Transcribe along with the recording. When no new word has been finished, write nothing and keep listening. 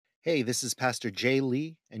Hey, this is Pastor Jay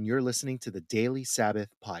Lee, and you're listening to the Daily Sabbath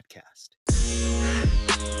Podcast.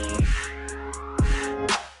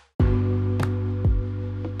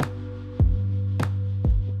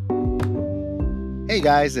 Hey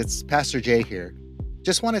guys, it's Pastor Jay here.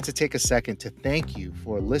 Just wanted to take a second to thank you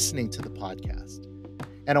for listening to the podcast.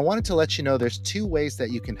 And I wanted to let you know there's two ways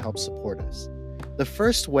that you can help support us. The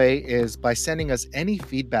first way is by sending us any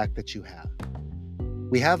feedback that you have.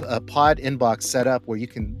 We have a pod inbox set up where you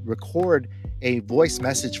can record a voice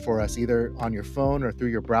message for us either on your phone or through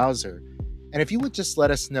your browser. And if you would just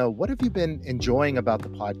let us know, what have you been enjoying about the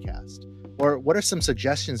podcast? Or what are some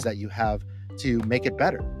suggestions that you have to make it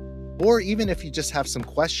better? Or even if you just have some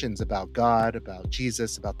questions about God, about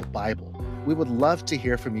Jesus, about the Bible, we would love to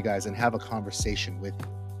hear from you guys and have a conversation with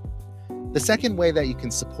you. The second way that you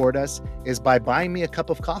can support us is by buying me a cup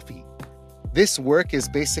of coffee. This work is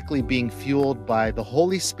basically being fueled by the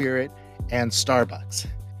Holy Spirit and Starbucks.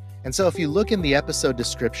 And so if you look in the episode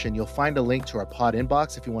description, you'll find a link to our pod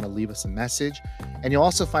inbox if you want to leave us a message. And you'll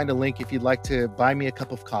also find a link if you'd like to buy me a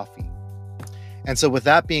cup of coffee. And so with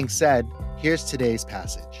that being said, here's today's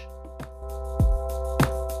passage.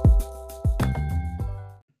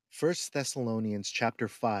 1 Thessalonians chapter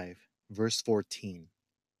 5, verse 14.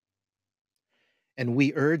 And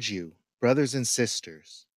we urge you, brothers and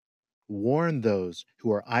sisters, warn those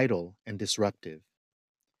who are idle and disruptive.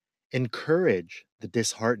 Encourage the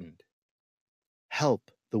disheartened.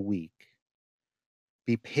 Help the weak.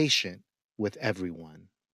 Be patient with everyone.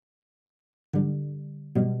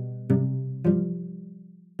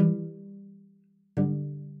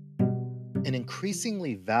 An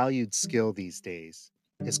increasingly valued skill these days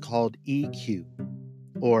is called EQ,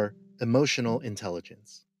 or emotional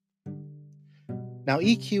intelligence. Now,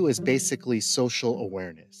 EQ is basically social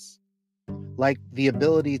awareness, like the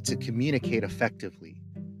ability to communicate effectively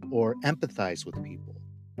or empathize with people,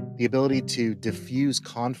 the ability to diffuse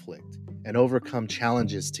conflict and overcome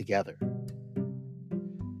challenges together.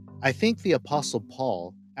 I think the Apostle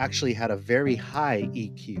Paul actually had a very high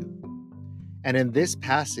EQ, and in this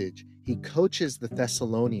passage, he coaches the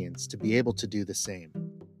Thessalonians to be able to do the same.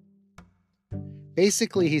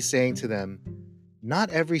 Basically, he's saying to them,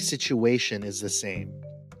 not every situation is the same.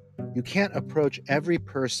 You can't approach every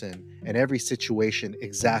person and every situation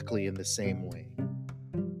exactly in the same way.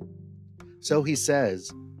 So he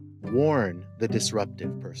says, warn the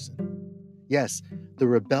disruptive person. Yes, the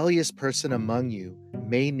rebellious person among you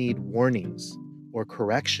may need warnings or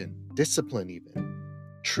correction, discipline even,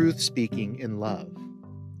 truth speaking in love.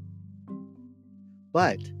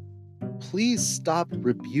 But please stop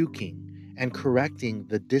rebuking and correcting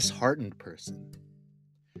the disheartened person.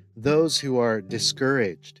 Those who are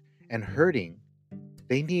discouraged and hurting,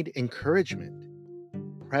 they need encouragement,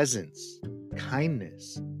 presence,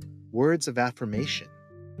 kindness, words of affirmation.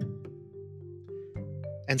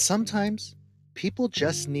 And sometimes people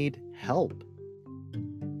just need help.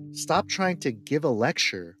 Stop trying to give a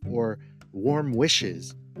lecture or warm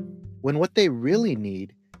wishes when what they really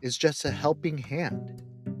need is just a helping hand,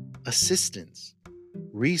 assistance,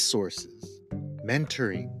 resources,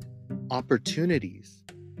 mentoring, opportunities,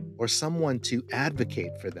 or someone to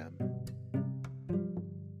advocate for them.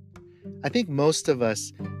 I think most of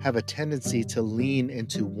us have a tendency to lean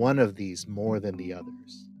into one of these more than the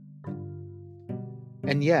others.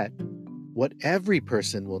 And yet, what every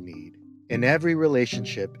person will need in every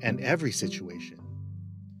relationship and every situation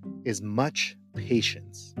is much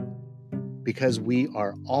patience, because we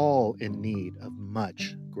are all in need of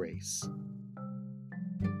much grace.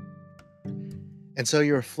 And so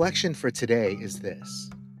your reflection for today is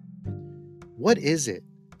this. What is it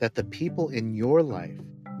that the people in your life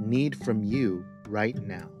need from you right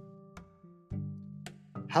now?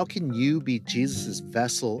 How can you be Jesus'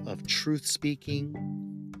 vessel of truth speaking,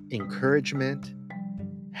 encouragement,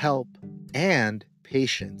 help, and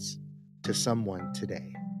patience to someone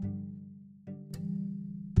today?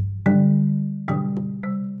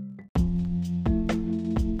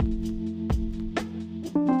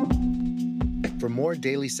 For more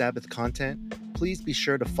Daily Sabbath content, please be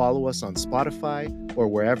sure to follow us on Spotify or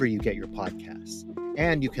wherever you get your podcasts.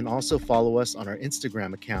 And you can also follow us on our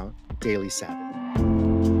Instagram account, Daily Sabbath.